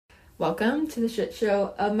Welcome to the shit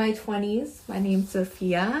show of my 20s. My name's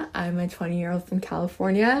Sophia. I'm a 20-year-old from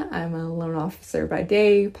California. I'm a loan officer by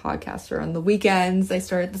day, podcaster on the weekends. I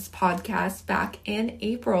started this podcast back in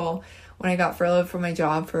April when I got furloughed from my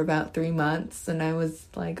job for about 3 months. And I was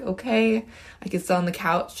like, okay, I could sit on the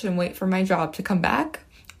couch and wait for my job to come back.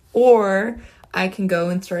 Or I can go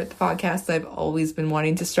and start the podcast I've always been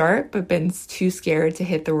wanting to start, but been too scared to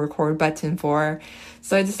hit the record button for.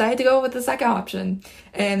 So I decided to go with the second option.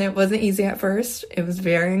 And it wasn't easy at first. It was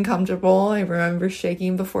very uncomfortable. I remember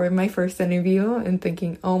shaking before my first interview and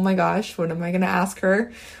thinking, oh my gosh, what am I going to ask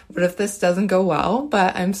her? What if this doesn't go well?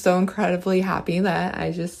 But I'm so incredibly happy that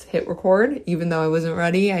I just hit record. Even though I wasn't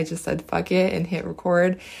ready, I just said fuck it and hit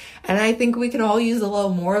record. And I think we can all use a little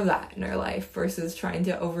more of that in our life versus trying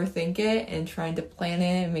to overthink it and trying to plan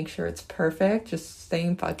it and make sure it's perfect. Just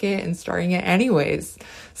saying fuck it and starting it anyways.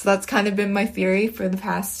 So that's kind of been my theory for the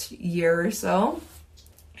past year or so.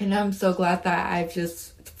 And I'm so glad that I've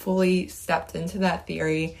just fully stepped into that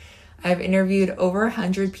theory. I've interviewed over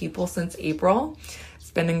 100 people since April. It's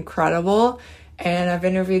been incredible. And I've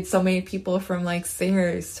interviewed so many people from like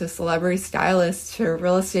singers to celebrity stylists to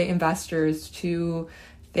real estate investors to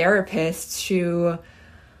therapists to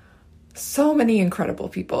so many incredible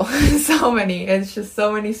people. So many. It's just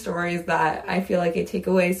so many stories that I feel like I take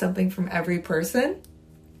away something from every person.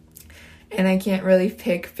 And I can't really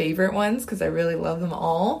pick favorite ones because I really love them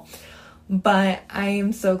all. But I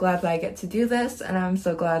am so glad that I get to do this. And I'm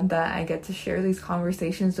so glad that I get to share these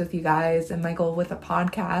conversations with you guys. And my goal with a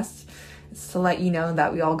podcast is to let you know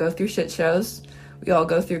that we all go through shit shows. We all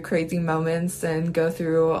go through crazy moments and go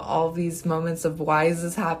through all these moments of why is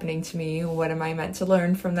this happening to me? What am I meant to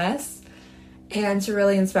learn from this? And to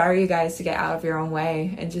really inspire you guys to get out of your own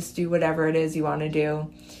way and just do whatever it is you want to do.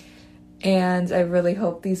 And I really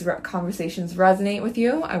hope these conversations resonate with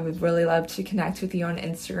you. I would really love to connect with you on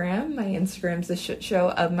Instagram. My Instagram's the shit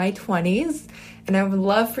show of my 20s. And I would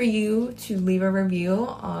love for you to leave a review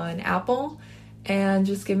on Apple and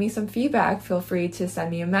just give me some feedback. Feel free to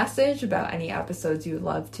send me a message about any episodes you would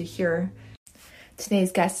love to hear.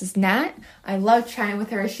 Today's guest is Nat. I love chatting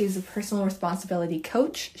with her. She's a personal responsibility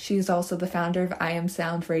coach. She's also the founder of I Am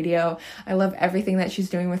Sound Radio. I love everything that she's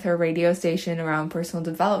doing with her radio station around personal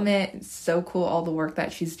development. It's so cool, all the work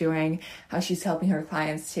that she's doing, how she's helping her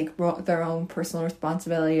clients take their own personal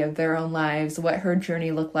responsibility of their own lives, what her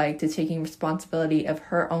journey looked like to taking responsibility of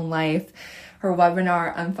her own life. Her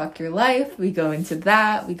webinar, Unfuck Your Life, we go into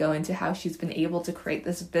that. We go into how she's been able to create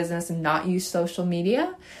this business and not use social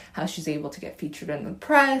media, how she's able to get featured in the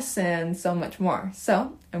press, and so much more.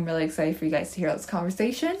 So I'm really excited for you guys to hear this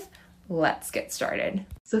conversation. Let's get started.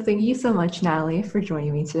 So thank you so much, Natalie, for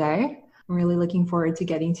joining me today. I'm really looking forward to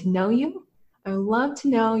getting to know you. I would love to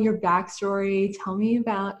know your backstory. Tell me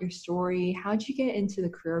about your story. How'd you get into the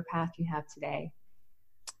career path you have today?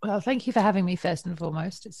 Well, thank you for having me first and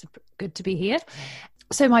foremost. It's good to be here.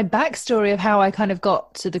 So my backstory of how I kind of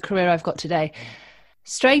got to the career I've got today,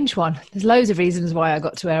 strange one. There's loads of reasons why I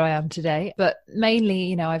got to where I am today, but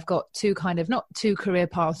mainly, I've got two kind of, not two career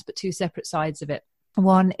paths, but two separate sides of it.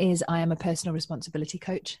 One is I am a personal responsibility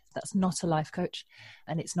coach. That's not a life coach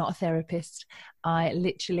and it's not a therapist. I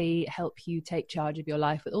literally help you take charge of your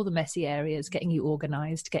life with all the messy areas, getting you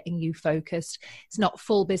organized, getting you focused. It's not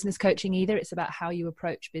full business coaching either. It's about how you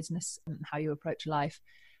approach business and how you approach life,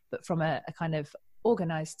 but from a kind of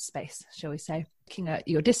organized space, shall we say, looking at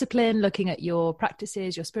your discipline, looking at your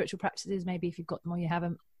practices, your spiritual practices, maybe if you've got them or you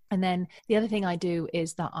haven't. And then the other thing I do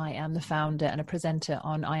is that I am the founder and a presenter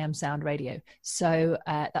on I Am Sound Radio. So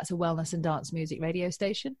that's a wellness and dance music radio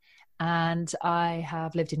station. And I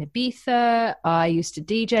have lived in Ibiza. I used to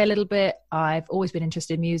DJ a little bit. I've always been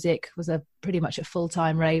interested in music, was pretty much a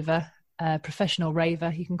full-time raver. Professional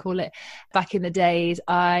raver, you can call it. Back in the days,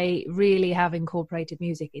 I really have incorporated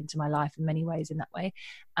music into my life in many ways in that way.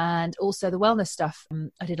 And also the wellness stuff.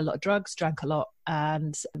 I did a lot of drugs, drank a lot,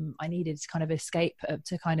 and I needed to kind of escape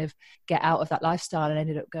to kind of get out of that lifestyle, and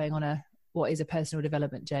ended up going on what is a personal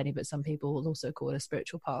development journey, but some people will also call it a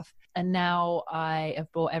spiritual path. And now I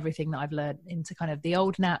have brought everything that I've learned into kind of the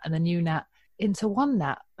old Nat and the new Nat into one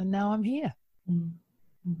Nat, and now I'm here.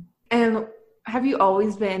 And have you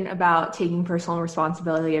always been about taking personal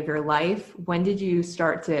responsibility of your life? When did you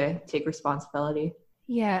start to take responsibility?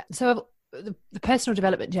 Yeah, so the personal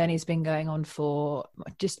development journey has been going on for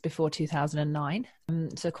just before 2009,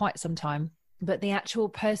 so quite some time. But the actual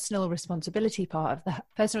personal responsibility part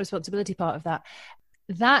of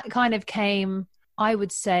that kind of came, I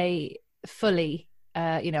would say, fully.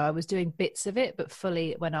 I was doing bits of it, but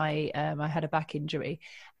fully when I had a back injury,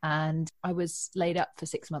 and I was laid up for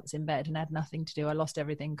 6 months in bed and had nothing to do. I lost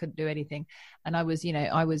everything, couldn't do anything. And I was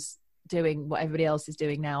doing what everybody else is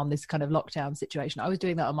doing now on this kind of lockdown situation. I was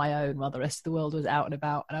doing that on my own while the rest of the world was out and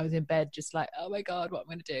about, and I was in bed just like, oh my God, what am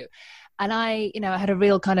I going to do? And I had a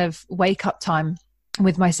real kind of wake up time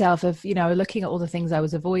with myself of, looking at all the things I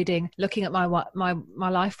was avoiding, looking at my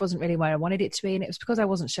life wasn't really where I wanted it to be. And it was because I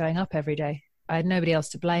wasn't showing up every day. I had nobody else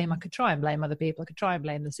to blame. I could try and blame other people. I could try and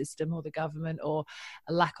blame the system or the government or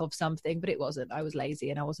a lack of something, but it wasn't. I was lazy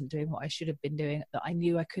and I wasn't doing what I should have been doing that I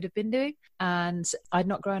knew I could have been doing. And I'd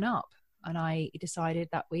not grown up. And I decided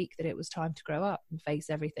that week that it was time to grow up and face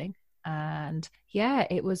everything. And yeah,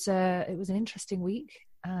 it was an interesting week,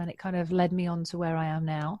 and it kind of led me on to where I am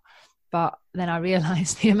now. But then I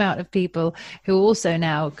realized the amount of people who also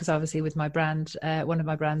now, because obviously with my brand, one of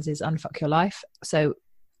my brands is Unfuck Your Life. So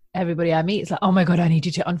everybody I meet is like, oh my God, I need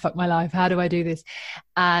you to unfuck my life. How do I do this?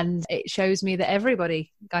 And it shows me that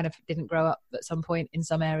everybody kind of didn't grow up at some point in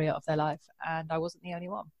some area of their life. And I wasn't the only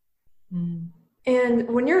one. Mm. And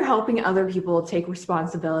when you're helping other people take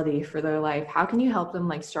responsibility for their life, how can you help them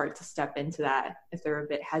like start to step into that if they're a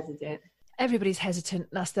bit hesitant? Everybody's hesitant.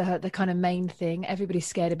 That's the kind of main thing. Everybody's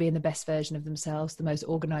scared of being the best version of themselves, the most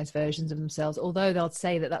organized versions of themselves. Although they'll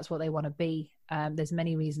say that that's what they want to be, there's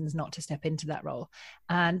many reasons not to step into that role.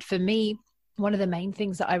 And for me, one of the main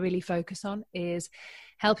things that I really focus on is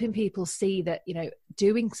helping people see that,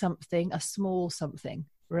 doing something, a small something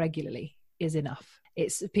regularly is enough.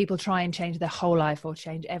 It's people try and change their whole life or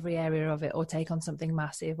change every area of it or take on something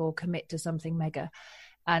massive or commit to something mega.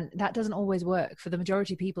 And that doesn't always work. For the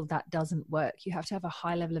majority of people, that doesn't work. You have to have a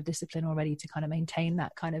high level of discipline already to kind of maintain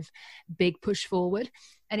that kind of big push forward.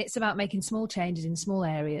 And it's about making small changes in small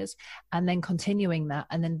areas and then continuing that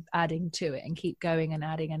and then adding to it and keep going and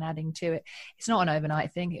adding to it. It's not an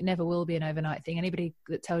overnight thing. It never will be an overnight thing. Anybody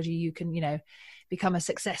that tells you can, become a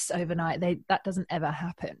success overnight, that doesn't ever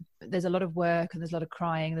happen. There's a lot of work and there's a lot of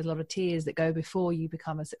crying, there's a lot of tears that go before you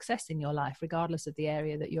become a success in your life, regardless of the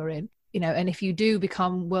area that you're in. And if you do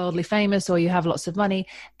become worldly famous or you have lots of money,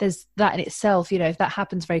 there's that in itself, if that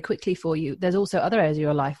happens very quickly for you, there's also other areas of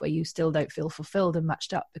your life where you still don't feel fulfilled and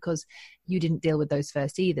matched up because you didn't deal with those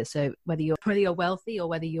first either. So whether you're wealthy or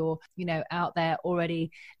whether you're, out there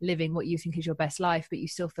already living what you think is your best life, but you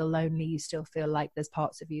still feel lonely, you still feel like there's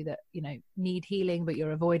parts of you that, need healing, but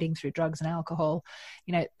you're avoiding through drugs and alcohol,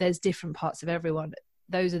 there's different parts of everyone.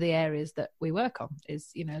 Those are the areas that we work on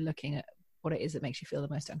is, looking at what it is that makes you feel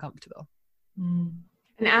the most uncomfortable. Mm.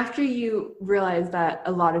 And after you realized that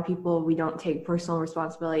a lot of people, we don't take personal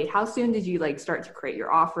responsibility, how soon did you start to create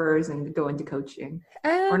your offers and go into coaching?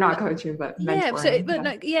 Or not coaching, but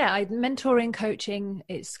mentoring? Mentoring, coaching,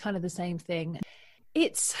 it's kind of the same thing.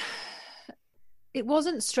 It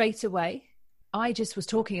wasn't straight away. I just was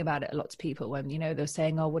talking about it a lot to people when, they were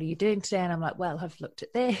saying, oh, what are you doing today? And I'm like, well, I've looked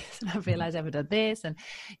at this and I've realized I haven't done this. And,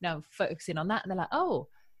 I'm focusing on that. And they're like, oh,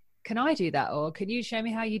 can I do that? Or can you show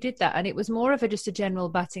me how you did that? And it was more of just a general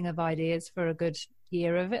batting of ideas for a good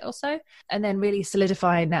year of it or so. And then really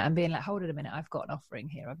solidifying that and being like, hold on a minute, I've got an offering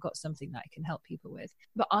here. I've got something that I can help people with.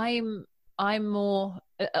 But I'm more,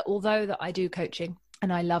 although that I do coaching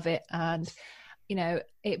and I love it and,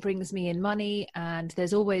 it brings me in money and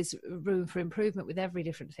there's always room for improvement with every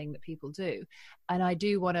different thing that people do. And I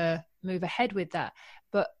do want to move ahead with that.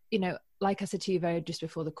 But, like I said to you just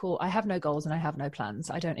before the call, I have no goals and I have no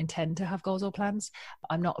plans. I don't intend to have goals or plans.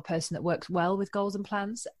 I'm not a person that works well with goals and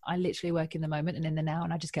plans. I literally work in the moment and in the now,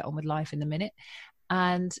 and I just get on with life in the minute.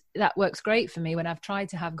 And that works great for me when I've tried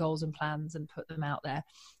to have goals and plans and put them out there.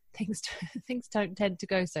 Things don't tend to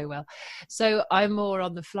go so well. So I'm more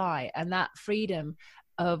on the fly, and that freedom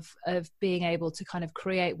of being able to kind of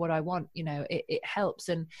create what I want, it helps.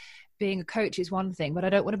 And being a coach is one thing, but I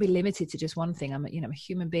don't want to be limited to just one thing. I'm a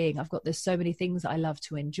human being. There's so many things that I love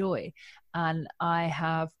to enjoy. And I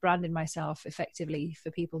have branded myself effectively for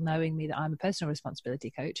people knowing me that I'm a personal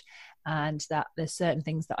responsibility coach and that there's certain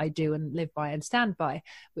things that I do and live by and stand by,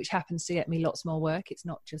 which happens to get me lots more work. It's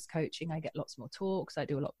not just coaching. I get lots more talks. I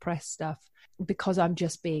do a lot of press stuff because I'm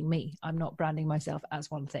just being me. I'm not branding myself as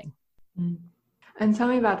one thing. Mm. And tell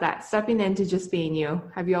me about that, stepping into just being you.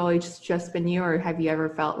 Have you always just been you, or have you ever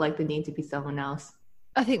felt like the need to be someone else?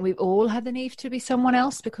 I think we've all had the need to be someone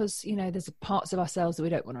else because, there's parts of ourselves that we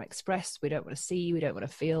don't want to express, we don't want to see, we don't want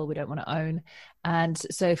to feel, we don't want to own. And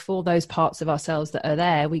so for those parts of ourselves that are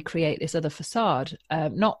there, we create this other facade,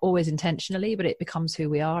 not always intentionally, but it becomes who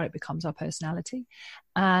we are, it becomes our personality.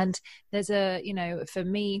 And there's for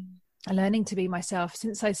me, learning to be myself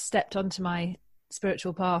since I stepped onto my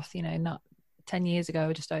spiritual path, not 10 years ago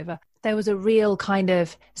or just over, there was a real kind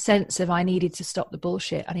of sense of I needed to stop the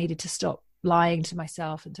bullshit. I needed to stop lying to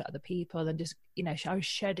myself and to other people and just, I was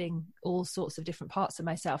shedding all sorts of different parts of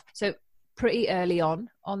myself. So pretty early on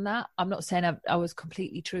that. I'm not saying I was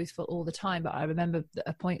completely truthful all the time, but I remember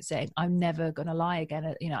a point saying, I'm never going to lie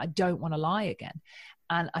again. You know, I don't want to lie again.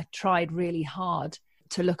 And I tried really hard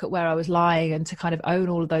to look at where I was lying and to kind of own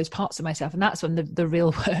all of those parts of myself. And that's when the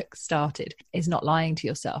real work started, is not lying to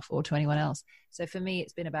yourself or to anyone else. So for me,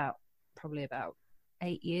 it's been probably about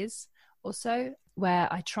 8 years or so, where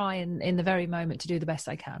I try and in the very moment to do the best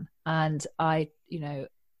I can. And I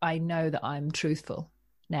know that I'm truthful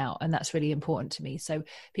now, and that's really important to me. So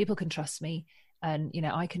people can trust me, and, you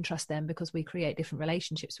know, I can trust them because we create different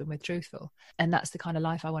relationships when we're truthful. And that's the kind of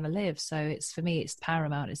life I want to live. So it's, for me, it's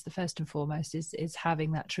paramount. It's the first and foremost is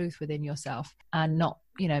having that truth within yourself and not,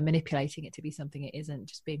 you know, manipulating it to be something it isn't,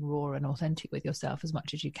 just being raw and authentic with yourself as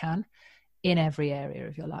much as you can in every area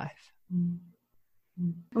of your life. And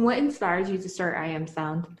what inspired you to start I Am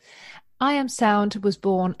Sound? I Am Sound was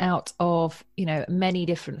born out of, you know, many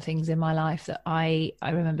different things in my life that I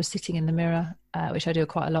remember sitting in the mirror, which I do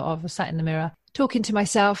quite a lot of. I sat in the mirror talking to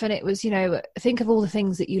myself, and it was, you know, think of all the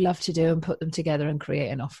things that you love to do and put them together and create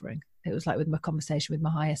an offering. It was like with my conversation with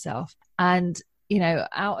my higher self. And, you know,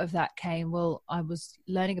 out of that came, well, I was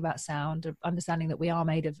learning about sound, understanding that we are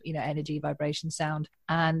made of, you know, energy, vibration, sound,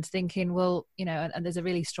 and thinking, well, you know, and there's a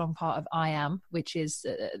really strong part of I am, which is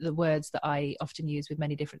the words that I often use with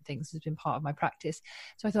many different things, has been part of my practice.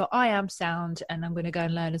 So I thought, I am sound, and I'm going to go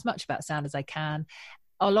and learn as much about sound as I can.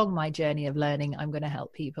 Along my journey of learning, I'm going to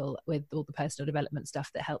help people with all the personal development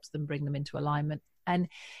stuff that helps them bring them into alignment. And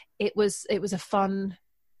it was a fun,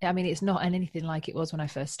 I mean, it's not anything like it was when I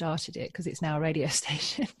first started it, because it's now a radio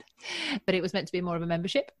station, but it was meant to be more of a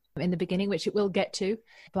membership in the beginning, which it will get to.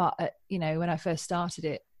 But, you know, when I first started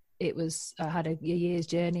it, I had a year's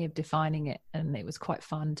journey of defining it, and it was quite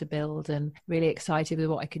fun to build and really excited with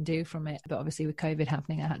what I can do from it. But obviously with COVID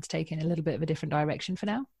happening, I had to take in a little bit of a different direction for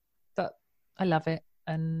now, but I love it.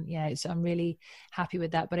 And yeah, I'm really happy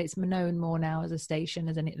with that. But it's known more now as a station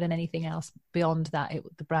than anything else. Beyond that,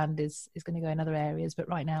 the brand is going to go in other areas. But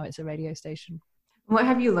right now, it's a radio station. What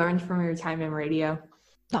have you learned from your time in radio?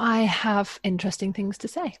 I have interesting things to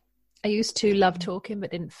say. I used to love talking, but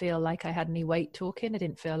didn't feel like I had any weight talking. I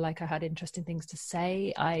didn't feel like I had interesting things to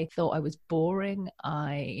say. I thought I was boring.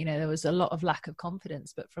 There was a lot of lack of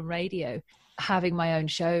confidence. But from radio, having my own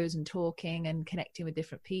shows and talking and connecting with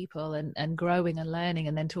different people and growing and learning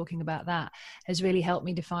and then talking about that has really helped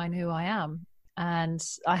me define who I am. And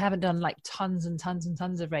I haven't done like tons and tons and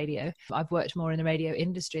tons of radio. I've worked more in the radio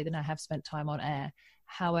industry than I have spent time on air.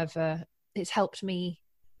 However, it's helped me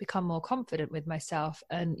become more confident with myself,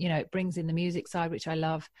 and, you know, it brings in the music side, which I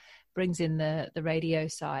love, brings in the radio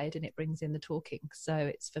side, and it brings in the talking. So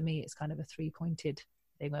it's, for me, it's kind of a three-pointed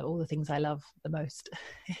thing, where all the things I love the most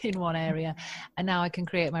in one area, and now I can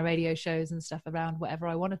create my radio shows and stuff around whatever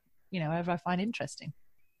I want to, you know, whatever I find interesting.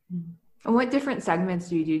 And what different segments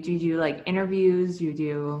do you do? Do you do like interviews? Do you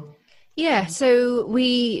do... Yeah, so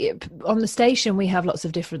on the station, we have lots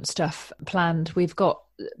of different stuff planned. We've got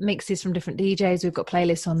mixes from different DJs. We've got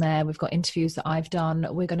playlists on there. We've got interviews that I've done.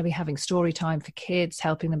 We're going to be having story time for kids,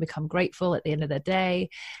 helping them become grateful at the end of their day,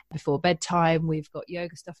 before bedtime. We've got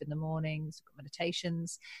yoga stuff in the mornings, we've got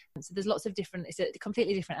meditations. And so there's lots of different, it's a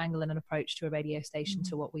completely different angle and an approach to a radio station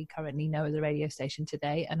to what we currently know as a radio station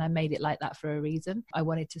today. And I made it like that for a reason. I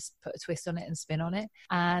wanted to put a twist on it and spin on it.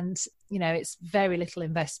 And, you know, it's very little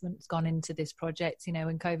investment gone into this project. You know,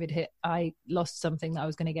 when COVID hit, I lost something that I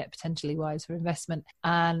was going to get potentially wise for investment.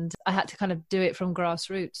 And I had to kind of do it from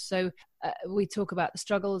grassroots. So we talk about the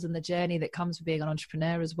struggles and the journey that comes with being an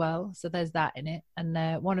entrepreneur as well. So there's that in it.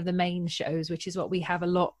 And one of the main shows, which is what we have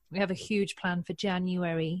we have a huge plan for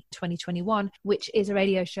January 2021, which is a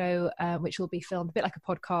radio show which will be filmed a bit like a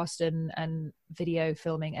podcast and video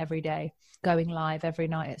filming every day, going live every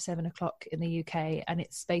night at 7:00 in the UK. And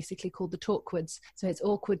it's basically called The Talkwoods. So it's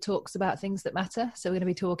awkward talks about things that matter. So we're going to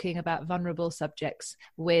be talking about vulnerable subjects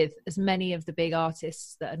with as many of the big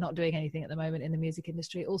artists that are not doing anything at the moment in the music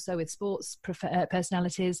industry, also with sports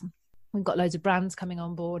personalities. We've got loads of brands coming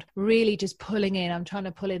on board, really just pulling in. I'm trying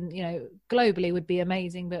to pull in, you know, globally would be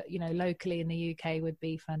amazing, but, you know, locally in the UK would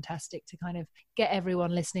be fantastic to kind of get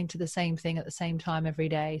everyone listening to the same thing at the same time every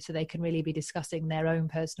day, so they can really be discussing their own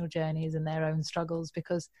personal journeys and their own struggles,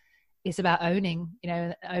 because it's about owning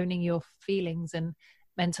your feelings, and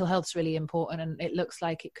mental health's really important. And it looks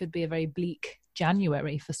like it could be a very bleak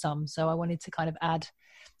January for some. So I wanted to kind of add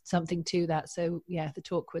something to that. So yeah, The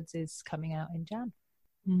Talkwoods is coming out in Jan.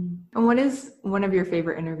 And what is one of your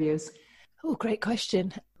favorite interviews? Oh, great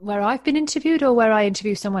question. Where I've been interviewed or where I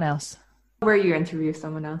interview someone else? Where you interview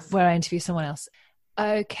someone else. Where I interview someone else.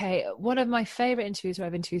 Okay. One of my favorite interviews where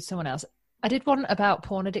I've interviewed someone else. I did one about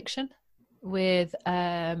porn addiction. with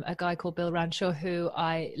a guy called Bill Ranshaw, who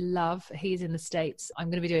I love. He's in the States. I'm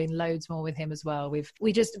going to be doing loads more with him as well.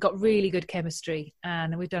 We just got really good chemistry,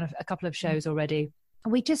 and we've done a couple of shows already.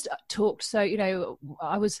 We just talked. So,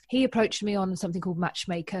 he approached me on something called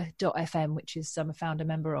matchmaker.fm, which is I'm a founder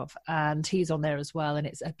member of, and he's on there as well. And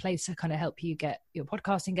it's a place to kind of help you get your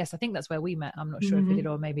podcasting guests. I think that's where we met. I'm not sure if we did,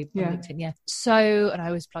 or maybe on LinkedIn. Yeah. So, and I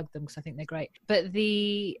always plug them because I think they're great. But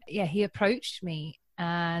he approached me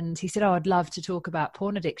and he said, I'd love to talk about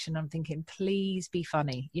porn addiction. I'm thinking, please be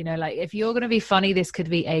funny. If you're going to be funny, this could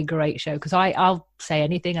be a great show, because I'll say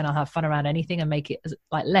anything and I'll have fun around anything and make it as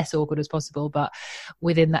less awkward as possible. But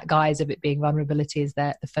within that guise of it being vulnerability is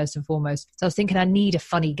there the first and foremost. So I was thinking I need a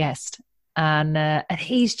funny guest. And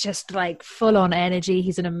he's just full on energy.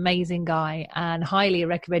 He's an amazing guy and highly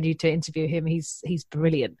recommend you to interview him. He's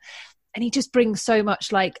brilliant. And he just brings so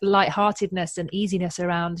much lightheartedness and easiness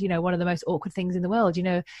around, one of the most awkward things in the world.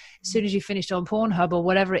 As soon as you finished on Pornhub or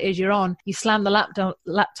whatever it is you're on, you slam the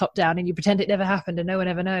laptop down and you pretend it never happened and no one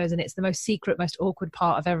ever knows. And it's the most secret, most awkward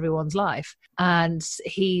part of everyone's life. And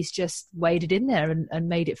he's just waded in there and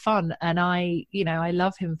made it fun. And I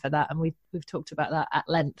love him for that. And we've talked about that at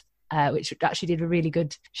length, which actually did a really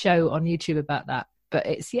good show on YouTube about that. But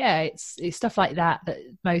it's stuff like that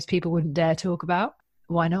most people wouldn't dare talk about.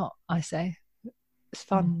 Why not? I say it's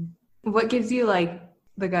fun. What gives you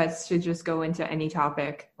the guts to just go into any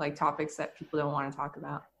topic, topics that people don't want to talk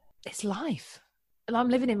about? It's life. And I'm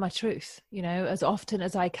living in my truth, as often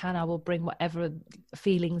as I can, I will bring whatever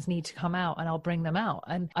feelings need to come out and I'll bring them out.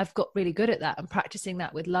 And I've got really good at that and practicing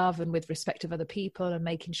that with love and with respect of other people and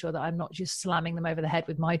making sure that I'm not just slamming them over the head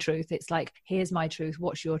with my truth. It's here's my truth.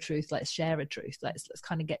 What's your truth? Let's share a truth. Let's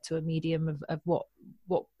kind of get to a medium of what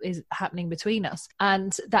is happening between us.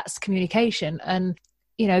 And that's communication. And,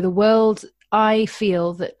 the world, I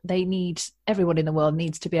feel that everyone in the world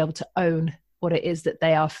needs to be able to own what it is that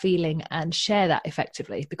they are feeling and share that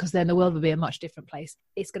effectively, because then the world will be a much different place.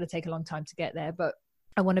 It's going to take a long time to get there, but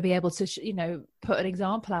I want to be able to, put an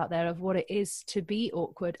example out there of what it is to be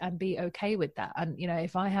awkward and be okay with that. And,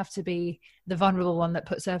 if I have to be the vulnerable one that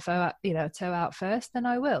puts her toe out first, then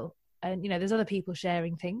I will. And, there's other people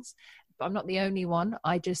sharing things, but I'm not the only one.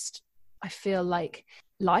 I feel like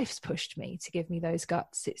life's pushed me to give me those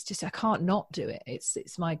guts. It's just, I can't not do it.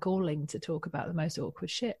 It's my calling to talk about the most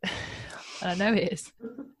awkward shit. I know it is.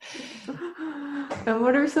 And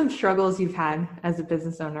what are some struggles you've had as a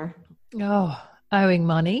business owner? Oh, owing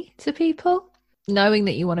money to people, knowing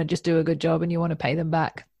that you want to just do a good job and you want to pay them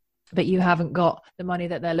back, but you haven't got the money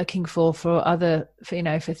that they're looking for for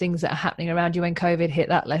things that are happening around you. When COVID hit,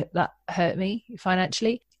 that hurt me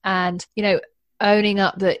financially. And, owning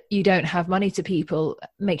up that you don't have money to people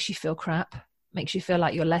makes you feel crap, makes you feel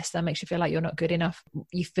like you're less than, makes you feel like you're not good enough.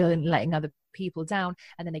 You feel in letting other people down,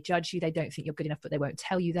 and then they judge you. They don't think you're good enough, but they won't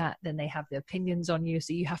tell you that. Then they have their opinions on you.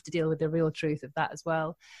 So you have to deal with the real truth of that as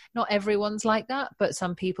well. Not everyone's like that, but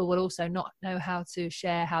some people will also not know how to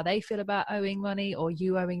share how they feel about owing money or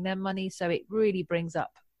you owing them money. So it really brings up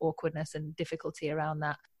awkwardness and difficulty around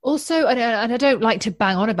that. Also, and I don't like to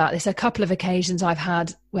bang on about this, a couple of occasions I've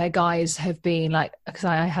had where guys have been because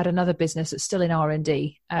I had another business that's still in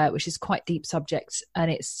R&D, which is quite deep subject, and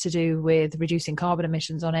it's to do with reducing carbon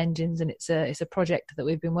emissions on engines, and it's a project that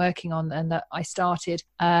we've been working on and that I started,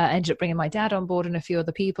 ended up bringing my dad on board and a few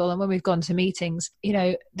other people. And when we've gone to meetings,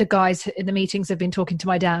 the guys in the meetings have been talking to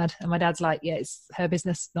my dad, and my dad's like, yeah, it's her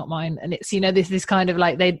business, not mine. And it's, this kind of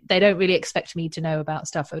they don't really expect me to know about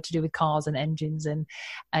stuff to do with cars and engines and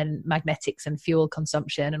magnetics and fuel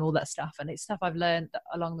consumption and all that stuff. And it's stuff I've learned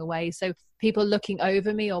along the way. So people looking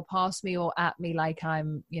over me or past me or at me like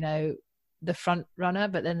I'm, the front runner,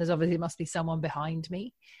 but then there's obviously must be someone behind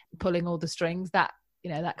me pulling all the strings, that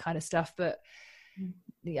kind of stuff. But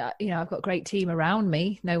yeah, I've got a great team around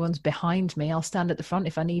me. No one's behind me. I'll stand at the front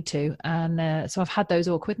if I need to. And so I've had those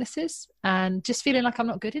awkwardnesses and just feeling like I'm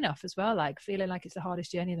not good enough as well. Feeling like it's the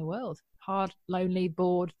hardest journey in the world. Hard, lonely,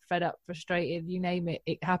 bored, fed up, frustrated, you name it,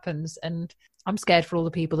 it happens. And I'm scared for all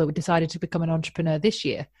the people that decided to become an entrepreneur this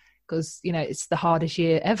year, because, it's the hardest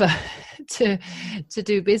year ever to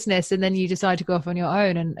do business. And then you decide to go off on your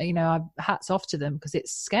own, and, hats off to them, because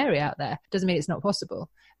it's scary out there. Doesn't mean it's not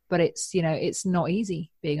possible. But it's, it's not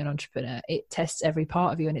easy being an entrepreneur. It tests every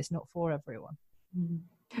part of you and it's not for everyone.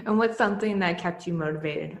 And what's something that kept you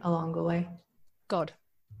motivated along the way? God,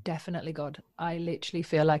 definitely God. I literally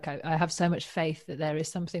feel like I have so much faith that there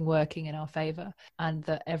is something working in our favor and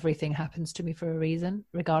that everything happens to me for a reason,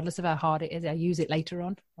 regardless of how hard it is. I use it later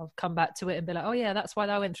on. I'll come back to it and be like, oh yeah, that's why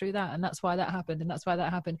I went through that. And that's why that happened. And that's why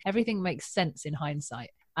that happened. Everything makes sense in hindsight.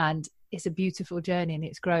 And it's a beautiful journey, and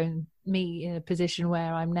it's grown me in a position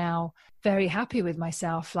where I'm now very happy with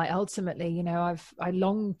myself. Like ultimately, you know, I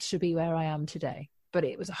longed to be where I am today, but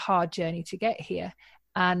it was a hard journey to get here.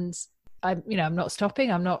 And I'm not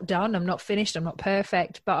stopping. I'm not done. I'm not finished. I'm not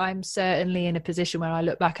perfect, but I'm certainly in a position where I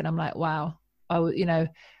look back and I'm like, wow,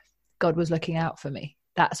 God was looking out for me.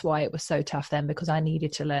 That's why it was so tough then, because I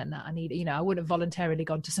needed to learn that. I wouldn't have voluntarily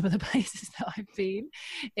gone to some of the places that I've been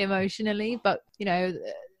emotionally, but, you know,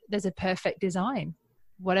 there's a perfect design,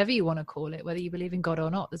 whatever you want to call it, whether you believe in God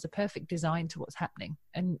or not, there's a perfect design to what's happening.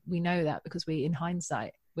 And we know that because in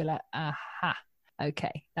hindsight, we're like, aha,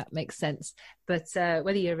 okay, that makes sense. But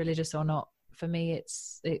whether you're religious or not, for me,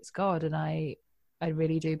 it's God. And I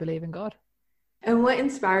really do believe in God. And what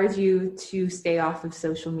inspires you to stay off of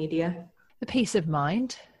social media? The peace of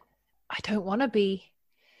mind. I don't want to be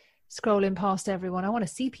scrolling past everyone. I want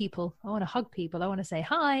to see people. I want to hug people. I want to say,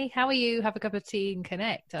 hi, how are you? Have a cup of tea and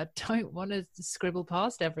connect. I don't want to scribble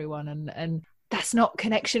past everyone. And that's not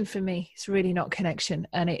connection for me. It's really not connection.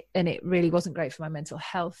 And it really wasn't great for my mental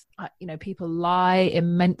health. People lie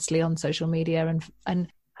immensely on social media,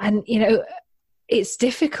 and you know, it's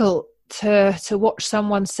difficult to watch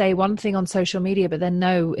someone say one thing on social media, but then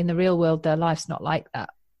know in the real world, their life's not like that.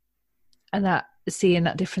 And that seeing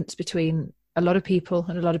that difference between a lot of people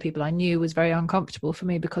and a lot of people I knew was very uncomfortable for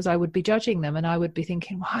me, because I would be judging them and I would be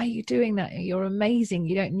thinking, why are you doing that? You're amazing.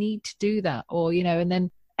 You don't need to do that. Or, you know,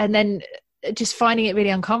 and then just finding it really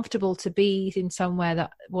uncomfortable to be in somewhere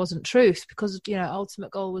that wasn't truth, because, you know,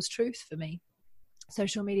 ultimate goal was truth for me.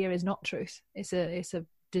 Social media is not truth. It's a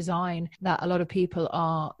design that a lot of people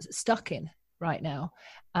are stuck in right now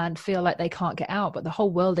and feel like they can't get out. But the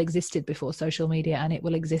whole world existed before social media, and it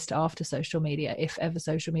will exist after social media, if ever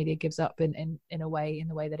social media gives up in the way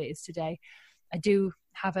that it is today. I do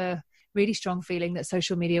have a really strong feeling that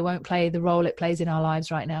social media won't play the role it plays in our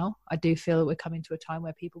lives right now. I do feel that we're coming to a time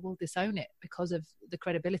where people will disown it because of the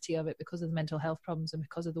credibility of it, because of the mental health problems, and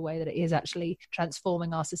because of the way that it is actually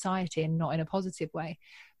transforming our society, and not in a positive way.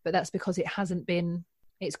 But that's because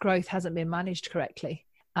its growth hasn't been managed correctly.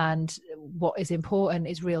 And what is important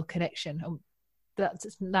is real connection.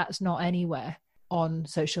 That's not anywhere on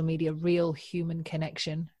social media. Real human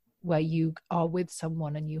connection, where you are with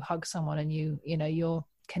someone and you hug someone and you're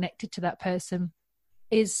connected to that person,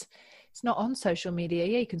 it's not on social media.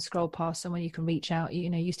 Yeah, you can scroll past someone, you can reach out. You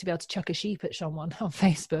used to be able to chuck a sheep at someone on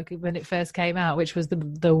Facebook when it first came out, which was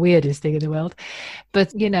the weirdest thing in the world.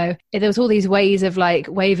 But, you know, there was all these ways of like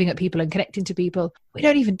waving at people and connecting to people. We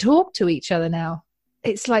don't even talk to each other now.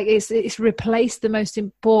 It's like it's replaced the most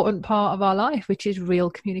important part of our life, which is real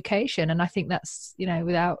communication. And I think that's, you know,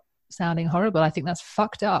 without sounding horrible, I think that's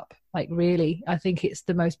fucked up. Like, really, I think it's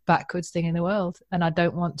the most backwards thing in the world. And I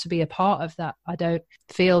don't want to be a part of that. I don't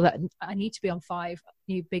feel that I need to be on 5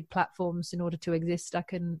 new big platforms in order to exist. I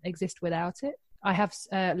can exist without it. I have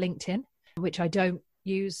LinkedIn, which I don't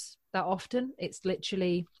use that often. It's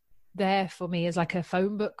literally there for me as like a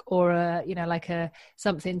phone book, or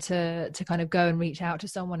something to kind of go and reach out to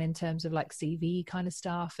someone in terms of like CV kind of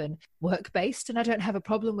stuff and work based. And I don't have a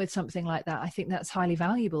problem with something like that. I think that's highly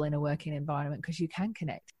valuable in a working environment, because you can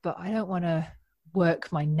connect. But I don't want to work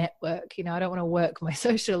my network, I don't want to work my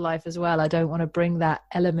social life as well. I don't want to bring that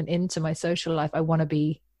element into my social life. I want to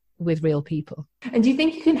be with real people. And do you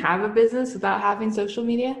think you can have a business without having social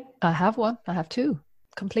media? I have one. I have 2.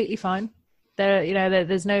 Completely fine.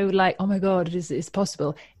 There's no like, oh my God, it's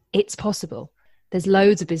possible. It's possible. There's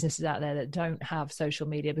loads of businesses out there that don't have social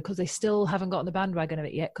media because they still haven't got on the bandwagon of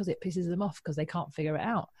it yet, because it pisses them off because they can't figure it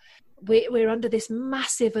out. We're under this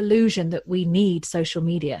massive illusion that we need social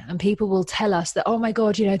media, and people will tell us that, oh my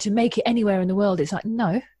God, to make it anywhere in the world. It's like,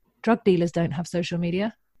 no, drug dealers don't have social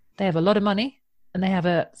media. They have a lot of money and they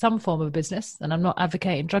have some form of business. And I'm not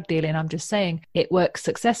advocating drug dealing. I'm just saying it works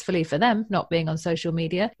successfully for them not being on social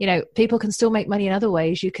media. People can still make money in other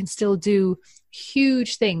ways. You can still do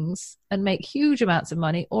huge things and make huge amounts of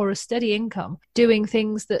money or a steady income doing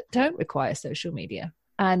things that don't require social media.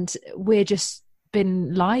 And we're just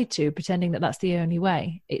been lied to, pretending that that's the only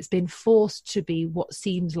way. It's been forced to be what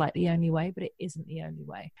seems like the only way, but it isn't the only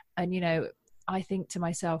way. And, I think to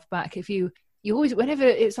myself back, if you always, whenever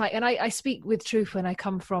it's like, and I speak with truth when I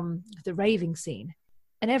come from the raving scene,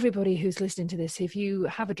 and everybody who's listening to this, if you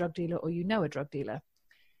have a drug dealer or a drug dealer,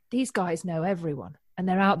 these guys know everyone, and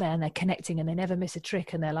they're out there and they're connecting and they never miss a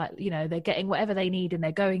trick. And they're like, they're getting whatever they need and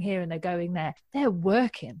they're going here and they're going there. They're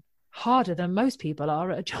working harder than most people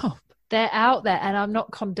are at a job. They're out there, and I'm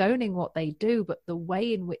not condoning what they do, but the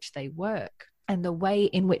way in which they work and the way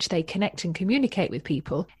in which they connect and communicate with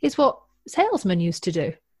people is what salesmen used to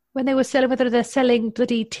do. when they were selling, whether they're selling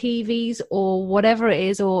bloody TVs or whatever it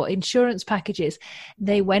is, or insurance packages,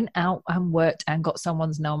 they went out and worked and got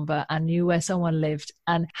someone's number and knew where someone lived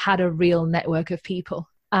and had a real network of people.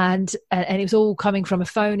 And it was all coming from a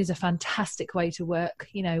phone. Is a fantastic way to work,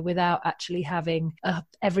 you know, without actually having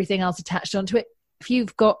everything else attached onto it. If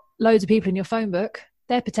you've got loads of people in your phone book,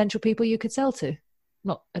 they're potential people you could sell to.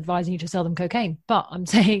 Not advising you to sell them cocaine, but I'm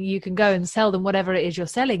saying you can go and sell them whatever it is you're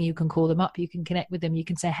selling. You can call them up, you can connect with them, you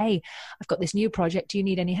can say, hey, I've got this new project, do you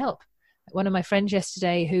need any help? One of my friends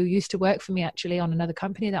yesterday, who used to work for me actually on another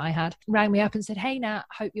company that I had, rang me up and said, hey Nat,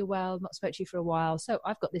 hope you're well, not spoke to you for a while, so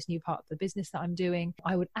I've got this new part of the business that I'm doing,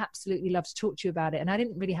 I would absolutely love to talk to you about it. And I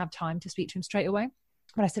didn't really have time to speak to him straight away,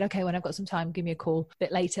 but I said, okay, when I've got some time, give me a call a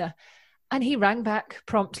bit later. And he rang back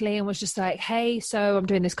promptly and was just like, hey, so I'm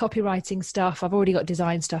doing this copywriting stuff. I've already got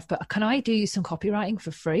design stuff, but can I do you some copywriting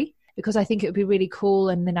for free? Because I think it would be really cool.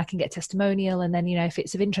 And then I can get testimonial. And then, you know, if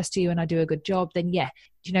it's of interest to you and I do a good job, then yeah,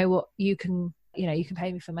 do you know what? You can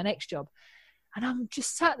pay me for my next job. And I'm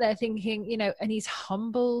just sat there thinking, you know, and he's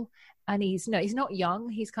humble and he's not young.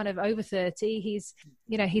 He's kind of over 30. He's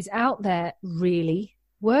out there really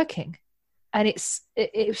working. And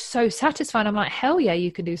it was so satisfying. I'm like, hell yeah,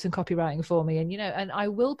 you can do some copywriting for me. And, you know, and I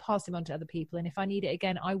will pass him on to other people. And if I need it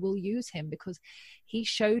again, I will use him, because he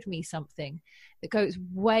showed me something that goes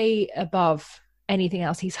way above anything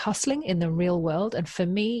else. He's hustling in the real world. And for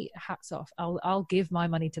me, hats off. I'll give my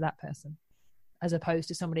money to that person, as opposed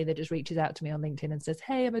to somebody that just reaches out to me on LinkedIn and says,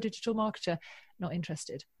 hey, I'm a digital marketer, not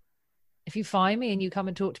interested. If you find me and you come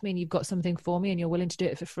and talk to me and you've got something for me and you're willing to do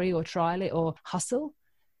it for free or trial it or hustle,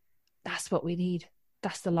 that's what we need.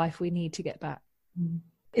 That's the life we need to get back.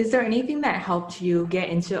 Is there anything that helped you get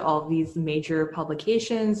into all these major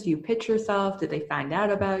publications? You pitch yourself? Did they find out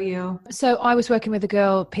about you? So I was working with a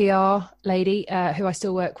girl, PR lady, who I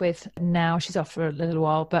still work with now. She's off for a little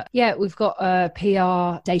while. But yeah, we've got a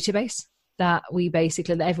PR database that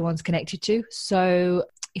everyone's connected to. So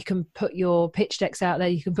you can put your pitch decks out there,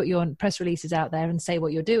 you can put your press releases out there and say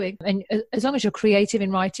what you're doing. And as long as you're creative in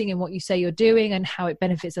writing and what you say you're doing and how it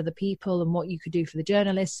benefits other people and what you could do for the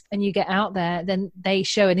journalists, and you get out there, then they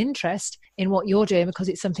show an interest in what you're doing because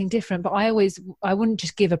it's something different. But I wouldn't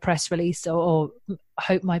just give a press release or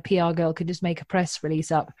hope my PR girl could just make a press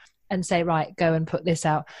release up and say, right, go and put this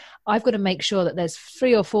out. I've got to make sure that there's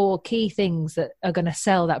 3 or 4 key things that are going to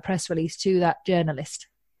sell that press release to that journalist.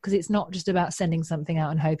 Because it's not just about sending something out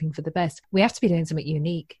and hoping for the best. We have to be doing something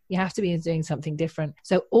unique. You have to be doing something different.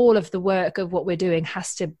 So all of the work of what we're doing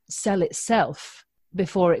has to sell itself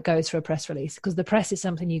before it goes for a press release, because the press is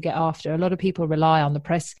something you get after. A lot of people rely on the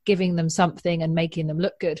press giving them something and making them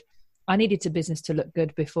look good. I needed the business to look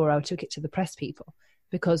good before I took it to the press people,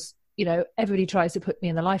 because, you know, everybody tries to put me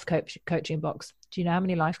in the life coaching box. Do you know how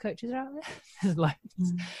many life coaches are out there? There's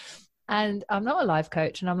loads. And I'm not a life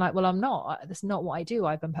coach. And I'm like, well, I'm not. That's not what I do.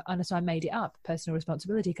 So I made it up. Personal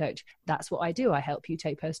responsibility coach. That's what I do. I help you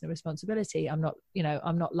take personal responsibility. I'm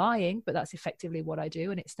not lying, but that's effectively what I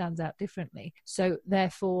do. And it stands out differently. So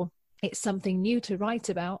therefore, it's something new to write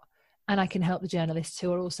about. And I can help the journalists,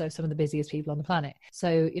 who are also some of the busiest people on the planet.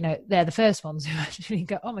 So, you know, they're the first ones who actually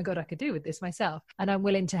go, oh my God, I could do with this myself. And I'm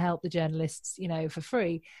willing to help the journalists, you know, for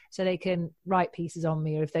free, so they can write pieces on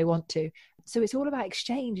me, or if they want to. So it's all about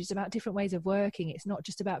exchange. It's about different ways of working. It's not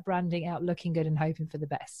just about branding out, looking good and hoping for the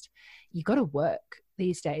best. You've got to work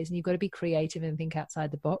these days, and you've got to be creative and think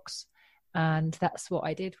outside the box. And that's what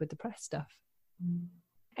I did with the press stuff.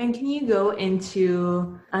 And can you go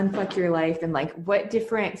into Unfuck Your Life and like what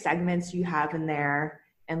different segments you have in there,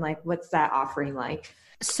 and like what's that offering like?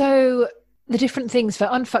 So the different things for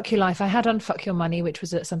Unfuck Your Life, I had Unfuck Your Money, which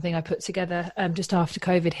was something I put together just after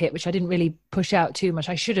COVID hit, which I didn't really push out too much.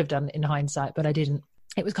 I should have done in hindsight, but I didn't.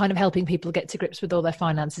 It was kind of helping people get to grips with all their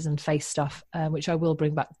finances and face stuff, which I will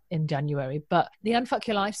bring back in January. But the Unfuck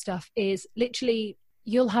Your Life stuff is literally,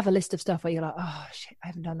 you'll have a list of stuff where you're like, oh shit, I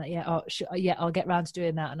haven't done that yet. Oh shit, yeah, I'll get round to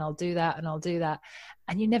doing that, and I'll do that, and I'll do that.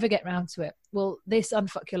 And you never get round to it. Well, this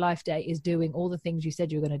Unfuck Your Life day is doing all the things you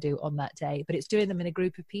said you were going to do on that day, but it's doing them in a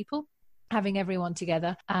group of people, having everyone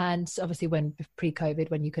together. And obviously when pre-COVID,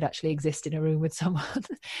 when you could actually exist in a room with someone.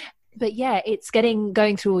 But yeah, it's going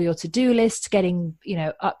through all your to-do lists, getting, you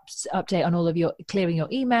know, update on all of clearing your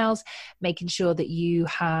emails, making sure that you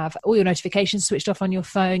have all your notifications switched off on your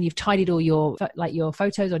phone. You've tidied all your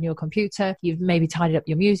photos on your computer. You've maybe tidied up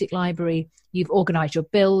your music library. You've organized your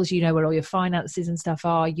bills. You know where all your finances and stuff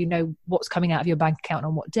are. You know what's coming out of your bank account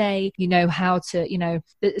on what day. You know how to, you know,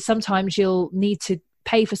 sometimes you'll need to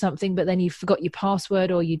pay for something, but then you forgot your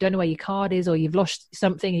password, or you don't know where your card is, or you've lost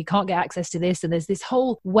something, you can't get access to this. And there's this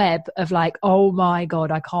whole web of like, oh my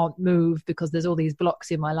God, I can't move because there's all these blocks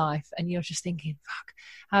in my life. And you're just thinking, fuck,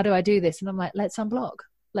 how do I do this? And I'm like, let's unblock.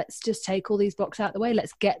 Let's just take all these blocks out of the way.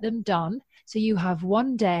 Let's get them done. So you have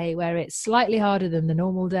one day where it's slightly harder than the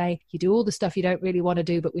normal day. You do all the stuff you don't really want to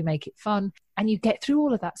do, but we make it fun. And you get through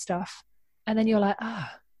all of that stuff. And then you're like,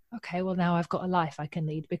 okay, well, now I've got a life I can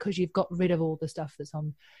lead, because you've got rid of all the stuff that's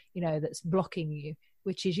on, that's blocking you,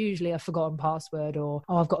 which is usually a forgotten password, or,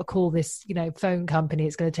 I've got to call this, phone company.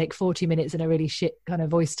 It's going to take 40 minutes in a really shit kind of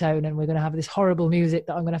voice tone. And we're going to have this horrible music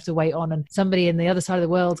that I'm going to have to wait on. And somebody in the other side of the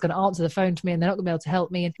world is going to answer the phone to me, and they're not going to be able to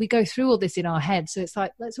help me. And we go through all this in our head. So it's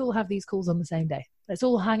like, let's all have these calls on the same day. Let's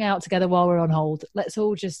all hang out together while we're on hold. Let's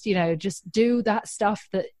all just, just do that stuff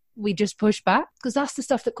that we just push back, because that's the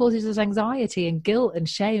stuff that causes us anxiety and guilt and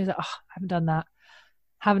shame. It's like, I haven't done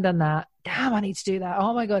that. Damn, I need to do that.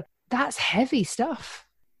 Oh my God. That's heavy stuff.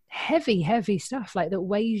 Heavy stuff, like, that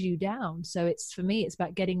weighs you down. So for me, it's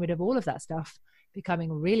about getting rid of all of that stuff,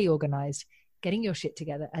 becoming really organized, getting your shit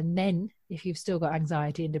together. And then if you've still got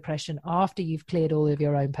anxiety and depression after you've cleared all of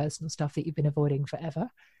your own personal stuff that you've been avoiding forever,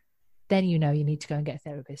 then you need to go and get a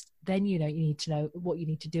therapist. Then you need to know what you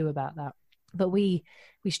need to do about that. But we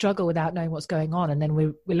struggle without knowing what's going on. And then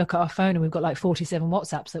we look at our phone and we've got like 47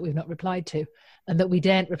 WhatsApps that we've not replied to, and that we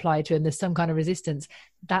daren't reply to, and there's some kind of resistance.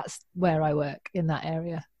 That's where I work, in that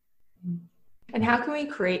area. And how can we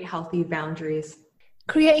create healthy boundaries?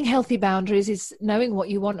 Creating healthy boundaries is knowing what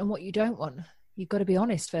you want and what you don't want. You've got to be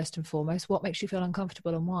honest first and foremost. What makes you feel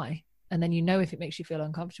uncomfortable and why? And then if it makes you feel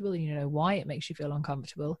uncomfortable, and you know why it makes you feel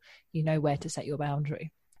uncomfortable, you know where to set your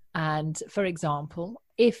boundary. And for example,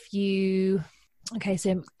 so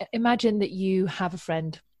imagine that you have a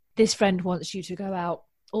friend. This friend wants you to go out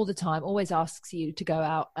all the time, always asks you to go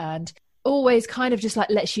out, and always kind of just like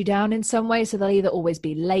lets you down in some way. So they'll either always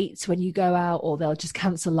be late when you go out, or they'll just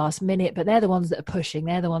cancel last minute, but they're the ones that are pushing.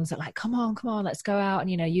 They're the ones that are like, come on, let's go out.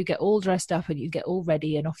 And, you get all dressed up and you get all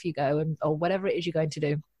ready and off you go, or whatever it is you're going to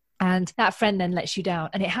do. And that friend then lets you down,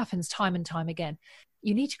 and it happens time and time again.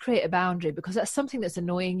 You need to create a boundary, because that's something that's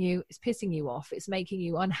annoying you. It's pissing you off. It's making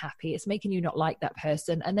you unhappy. It's making you not like that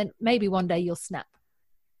person. And then maybe one day you'll snap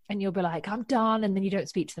and you'll be like, I'm done. And then you don't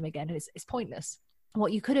speak to them again. And it's pointless.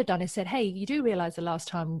 What you could have done is said, hey, you do realize the last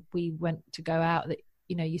time we went to go out that,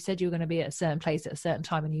 you said you were going to be at a certain place at a certain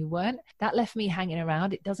time and you weren't. That left me hanging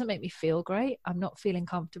around. It doesn't make me feel great. I'm not feeling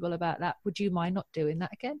comfortable about that. Would you mind not doing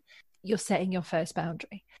that again? You're setting your first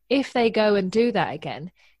boundary. If they go and do that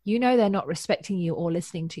again, they're not respecting you or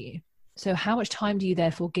listening to you. So how much time do you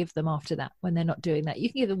therefore give them after that when they're not doing that?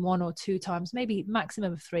 You can give them 1 or 2 times, maybe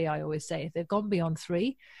maximum of 3, I always say. If they've gone beyond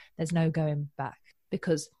 3, there's no going back,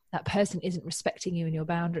 because that person isn't respecting you and your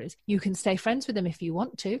boundaries. You can stay friends with them if you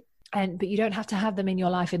want to, but you don't have to have them in your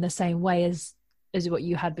life in the same way as what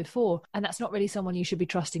you had before. And that's not really someone you should be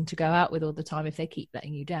trusting to go out with all the time if they keep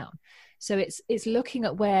letting you down. So it's looking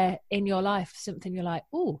at where in your life something you're like,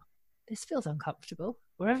 oh, this feels uncomfortable.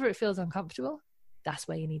 Wherever it feels uncomfortable, that's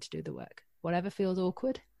where you need to do the work. Whatever feels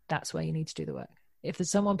awkward, that's where you need to do the work. If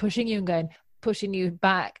there's someone pushing you and pushing you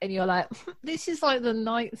back, and you're like, this is like the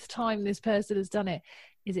 9th time this person has done it,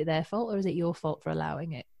 is it their fault or is it your fault for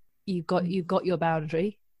allowing it? You've got your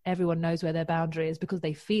boundary. Everyone knows where their boundary is because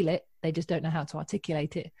they feel it. They just don't know how to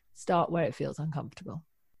articulate it. Start where it feels uncomfortable.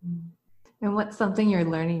 And what's something you're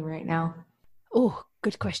learning right now? Oh,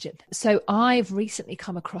 good question. So I've recently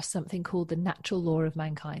come across something called the natural law of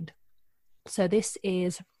mankind. So this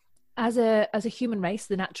is, as a human race,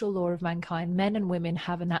 the natural law of mankind, men and women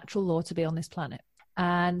have a natural law to be on this planet.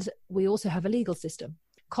 And we also have a legal system.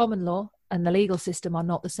 Common law and the legal system are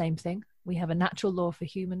not the same thing. We have a natural law for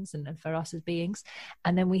humans and for us as beings.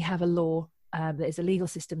 And then we have a law that is a legal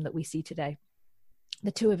system that we see today.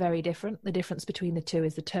 The two are very different. The difference between the two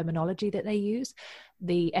is the terminology that they use,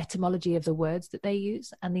 the etymology of the words that they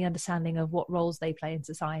use, and the understanding of what roles they play in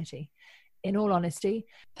society. In all honesty,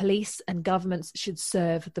 police and governments should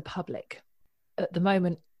serve the public. At the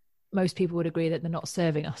moment, most people would agree that they're not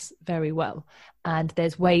serving us very well. And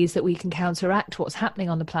there's ways that we can counteract what's happening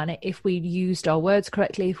on the planet if we used our words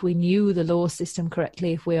correctly, if we knew the law system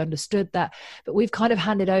correctly, if we understood that. But we've kind of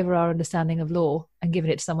handed over our understanding of law and given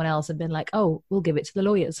it to someone else and been like, oh, we'll give it to the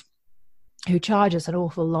lawyers, who charge us an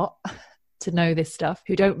awful lot to know this stuff,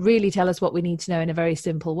 who don't really tell us what we need to know in a very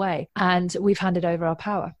simple way. And we've handed over our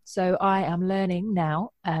power. So I am learning now,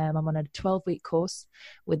 I'm on a 12-week course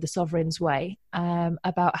with the Sovereign's Way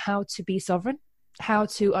about how to be sovereign, how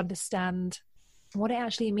to understand what it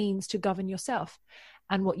actually means to govern yourself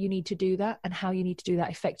and what you need to do that and how you need to do that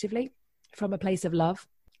effectively from a place of love,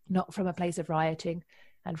 not from a place of rioting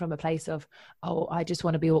and from a place of, oh, I just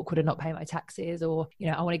want to be awkward and not pay my taxes, or,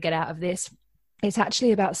 I want to get out of this. It's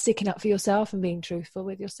actually about sticking up for yourself and being truthful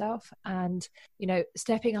with yourself and,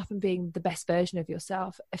 stepping up and being the best version of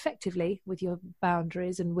yourself effectively with your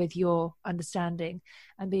boundaries and with your understanding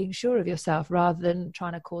and being sure of yourself rather than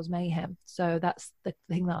trying to cause mayhem. So that's the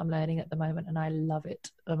thing that I'm learning at the moment, and I love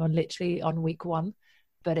it. I'm literally on week 1,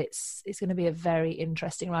 but it's going to be a very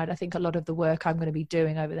interesting ride. I think a lot of the work I'm going to be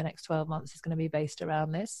doing over the next 12 months is going to be based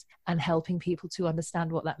around this and helping people to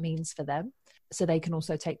understand what that means for them so they can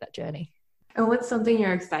also take that journey. And what's something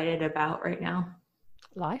you're excited about right now?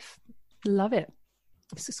 Life. Love it.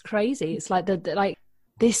 It's just crazy. It's like like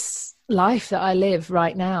this life that I live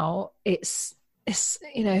right now, it's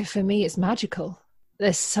for me, it's magical.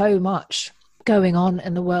 There's so much going on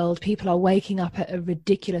in the world. People are waking up at a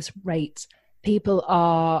ridiculous rate. People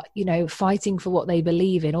are, fighting for what they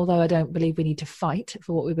believe in, although I don't believe we need to fight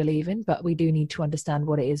for what we believe in, but we do need to understand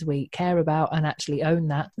what it is we care about and actually own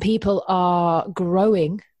that. People are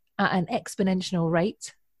growing at an exponential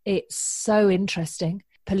rate. It's so interesting.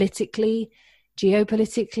 Politically,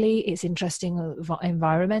 geopolitically, it's interesting.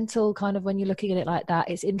 Environmental, kind of, when you're looking at it like that,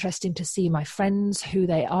 it's interesting to see my friends, who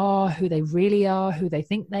they are, who they really are, who they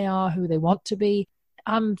think they are, who they want to be.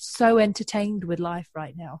 I'm so entertained with life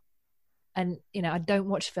right now. And, I don't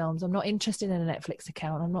watch films. I'm not interested in a Netflix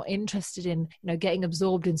account. I'm not interested in, getting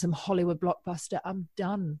absorbed in some Hollywood blockbuster. I'm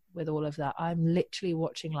done with all of that. I'm literally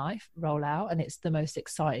watching life roll out, and it's the most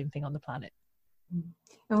exciting thing on the planet.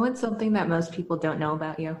 And what's something that most people don't know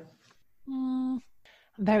about you? I'm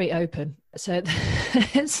very open. So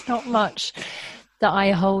it's not much that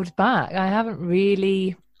I hold back. I haven't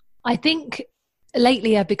really, I think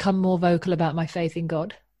lately I've become more vocal about my faith in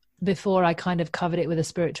God. Before, I kind of covered it with a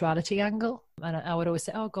spirituality angle, and I would always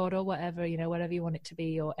say, oh God, or whatever, whatever you want it to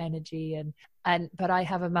be, or energy. But I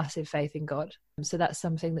have a massive faith in God. So that's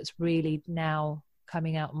something that's really now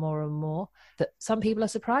coming out more and more, that some people are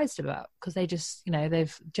surprised about, because they just,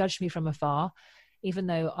 they've judged me from afar, even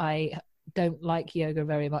though I don't like yoga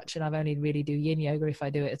very much, and I've only really do yin yoga if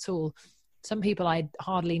I do it at all. Some people I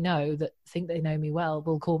hardly know that think they know me well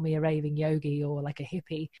will call me a raving yogi or like a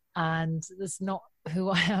hippie, and that's not who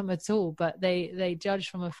I am at all. But they judge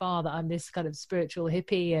from afar that I'm this kind of spiritual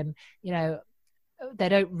hippie, and they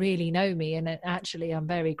don't really know me. And actually, I'm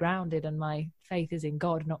very grounded, and my faith is in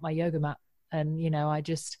God, not my yoga mat. And I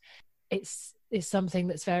just, it's something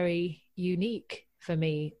that's very unique for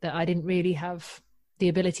me that I didn't really have the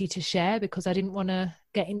ability to share, because I didn't want to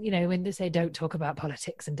get in, when they say don't talk about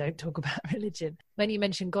politics and don't talk about religion. When you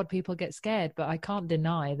mention God, people get scared, but I can't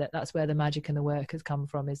deny that that's where the magic and the work has come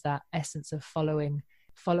from, is that essence of following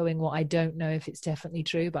what I don't know if it's definitely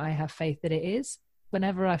true, but I have faith that it is.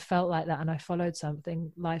 Whenever I felt like that and I followed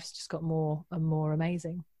something, life's just got more and more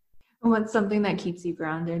amazing. And what's something that keeps you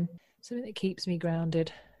grounded? Something that keeps me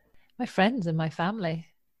grounded, my friends and my family.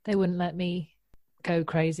 They wouldn't let me go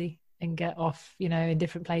crazy and get off, in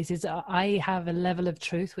different places. I have a level of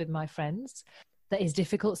truth with my friends that is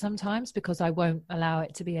difficult sometimes, because I won't allow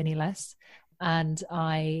it to be any less. And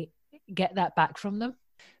I get that back from them,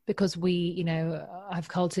 because I've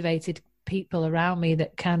cultivated people around me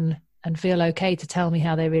that can and feel okay to tell me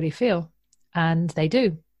how they really feel. And they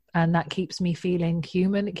do. And that keeps me feeling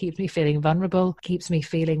human. It keeps me feeling vulnerable, keeps me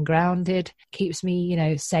feeling grounded, keeps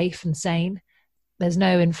me, safe and sane. There's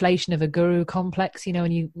no inflation of a guru complex,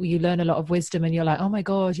 when you learn a lot of wisdom and you're like, oh my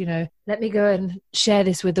God, let me go and share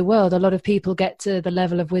this with the world. A lot of people get to the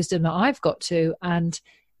level of wisdom that I've got to. And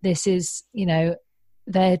this is,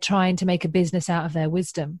 they're trying to make a business out of their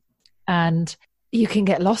wisdom. And you can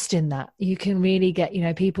get lost in that. You can really get,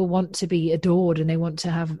 people want to be adored, and they want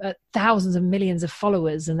to have thousands and millions of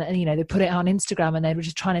followers. And they put it on Instagram, and they're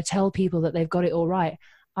just trying to tell people that they've got it all right.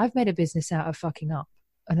 I've made a business out of fucking up,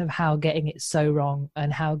 and of how getting it so wrong,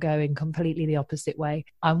 and how going completely the opposite way.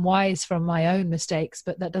 I'm wise from my own mistakes,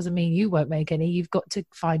 but that doesn't mean you won't make any. You've got to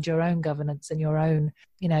find your own governance and your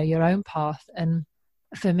own path. And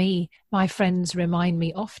for me, my friends remind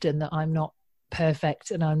me often that I'm not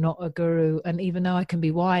perfect and I'm not a guru. And even though I can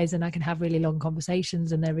be wise and I can have really long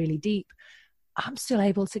conversations and they're really deep, I'm still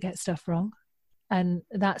able to get stuff wrong. And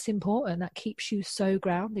that's important. That keeps you so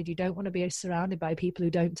grounded. You don't want to be surrounded by people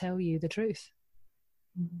who don't tell you the truth.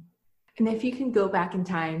 And if you can go back in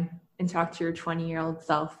time and talk to your 20-year-old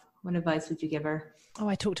self, what advice would you give her? Oh,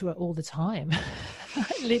 I talk to her all the time.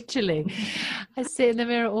 Literally. I sit in the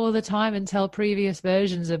mirror all the time and tell previous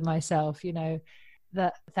versions of myself,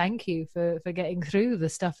 that thank you for getting through the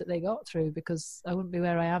stuff that they got through, because I wouldn't be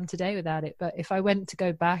where I am today without it. But if I went to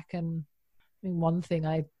go back, and one thing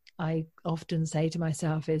I often say to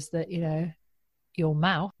myself is that, your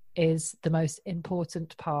mouth is the most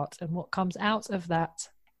important part. And what comes out of that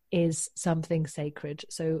is something sacred.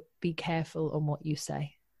 So be careful on what you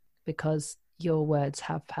say, because your words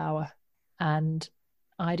have power. And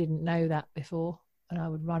I didn't know that before. And I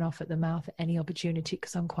would run off at the mouth at any opportunity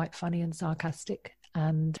because I'm quite funny and sarcastic.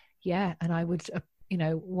 And I would,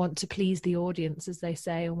 want to please the audience, as they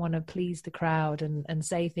say, and want to please the crowd and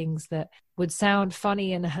say things that would sound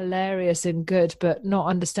funny and hilarious and good, but not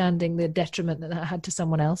understanding the detriment that had to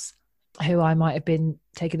someone else who I might have been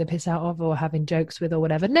taking the piss out of or having jokes with or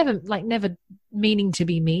whatever. Never meaning to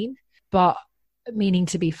be mean, but meaning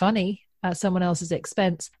to be funny at someone else's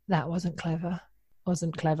expense. That wasn't clever,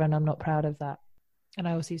 and I'm not proud of that. And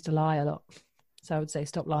I also used to lie a lot. So I would say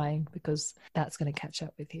stop lying, because that's going to catch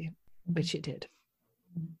up with you, which it did.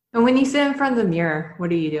 And when you sit in front of the mirror, what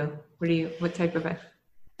do you do? What type of it?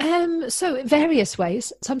 So in various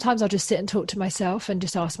ways. Sometimes I'll just sit and talk to myself and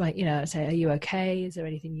just ask say, are you okay? Is there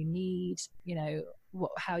anything you need?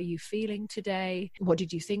 How are you feeling today? What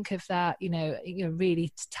did you think of that?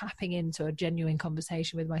 Really tapping into a genuine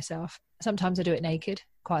conversation with myself. Sometimes I do it naked.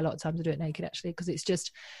 Quite a lot of times I do it naked, actually, because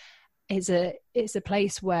it's a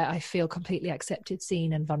place where I feel completely accepted,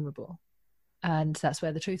 seen, and vulnerable. And that's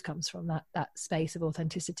where the truth comes from, that space of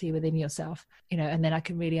authenticity within yourself, and then I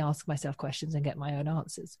can really ask myself questions and get my own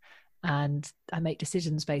answers. And I make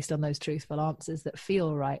decisions based on those truthful answers that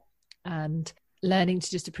feel right, and learning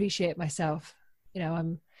to just appreciate myself.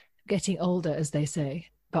 I'm getting older, as they say,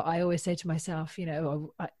 but I always say to myself,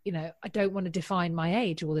 I don't want to define my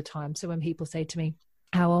age all the time. So when people say to me,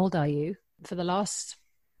 how old are you? For the last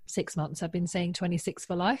 6 months, I've been saying 26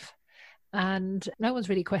 for life. And no one's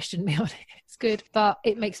really questioned me on it. It's good, but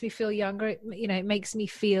it makes me feel younger. It makes me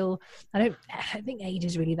feel, I don't think age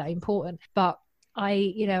is really that important, but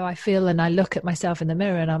I feel, and I look at myself in the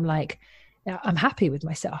mirror and I'm like, I'm happy with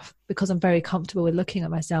myself, because I'm very comfortable with looking at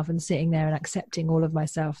myself and sitting there and accepting all of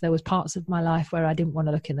myself. There was parts of my life where I didn't want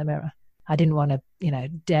to look in the mirror. I didn't want to,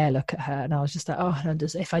 dare look at her. And I was just like,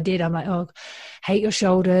 if I did, I'm like, oh, hate your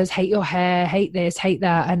shoulders, hate your hair, hate this, hate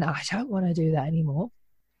that. And I don't want to do that anymore.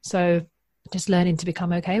 So just learning to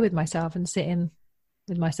become okay with myself and sitting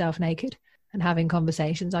with myself naked and having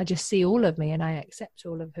conversations. I just see all of me and I accept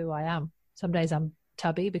all of who I am. Some days I'm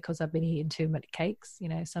tubby because I've been eating too many cakes.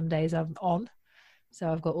 Some days I'm on.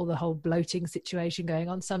 So I've got all the whole bloating situation going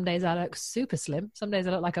on. Some days I look super slim. Some days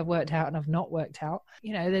I look like I've worked out and I've not worked out.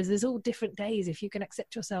 There's all different days. If you can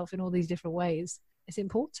accept yourself in all these different ways, it's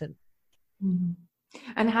important. Mm-hmm.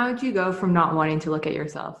 And how did you go from not wanting to look at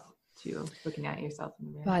yourself to looking at yourself in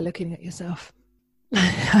the mirror? By looking at yourself.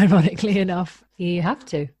 Ironically enough, you have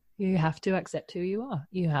to accept who you are.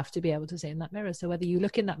 You have to be able to sit in that mirror. So whether you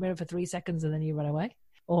look in that mirror for 3 seconds and then you run away,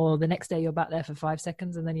 or the next day you're back there for 5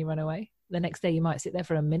 seconds and then you run away, the next day you might sit there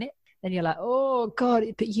for a minute, then you're like, oh God,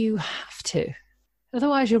 but you have to.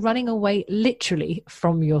 Otherwise you're running away literally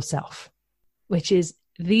from yourself, which is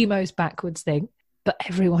the most backwards thing, but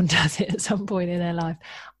everyone does it at some point in their life.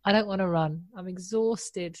 I don't want to run. I'm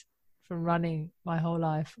exhausted from running my whole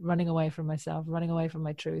life, running away from myself, running away from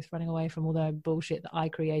my truth, running away from all the bullshit that I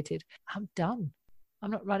created. I'm done.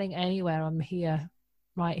 I'm not running anywhere. I'm here,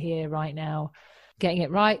 right now, getting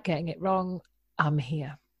it right, getting it wrong. I'm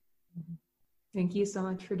here. Thank you so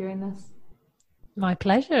much for doing this. My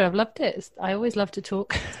pleasure. I've loved it. I always love to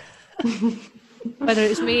talk. Whether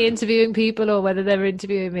it's me interviewing people or whether they're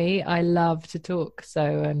interviewing me, I love to talk. So,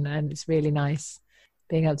 and it's really nice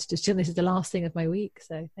being able to just chill. This is the last thing of my week.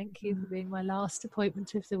 So thank you for being my last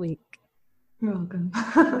appointment of the week. You're welcome.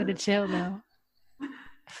 I'm going to chill now.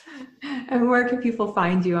 And where can people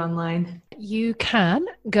find you online? You can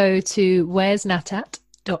go to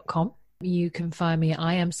where'snatat.com. You can find me at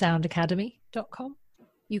iamsoundacademy.com.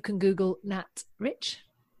 You can Google Nat Rich.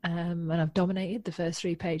 And I've dominated the first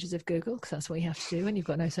 3 pages of Google because that's what you have to do when you've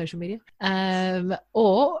got no social media.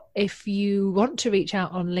 Or if you want to reach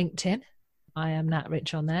out on LinkedIn, I am Nat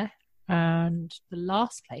Rich on there. And the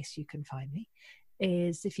last place you can find me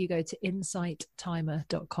is if you go to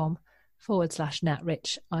insighttimer.com/Nat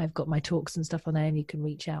Rich. I've got my talks and stuff on there and you can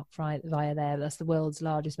reach out via there. That's the world's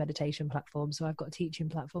largest meditation platform. So I've got a teaching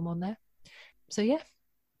platform on there. So yeah,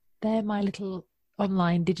 they're my little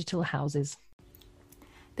online digital houses.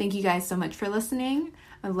 Thank you guys so much for listening.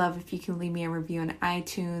 I'd love if you can leave me a review on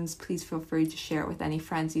iTunes. Please feel free to share it with any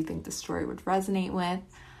friends you think the story would resonate with.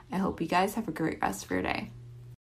 I hope you guys have a great rest of your day.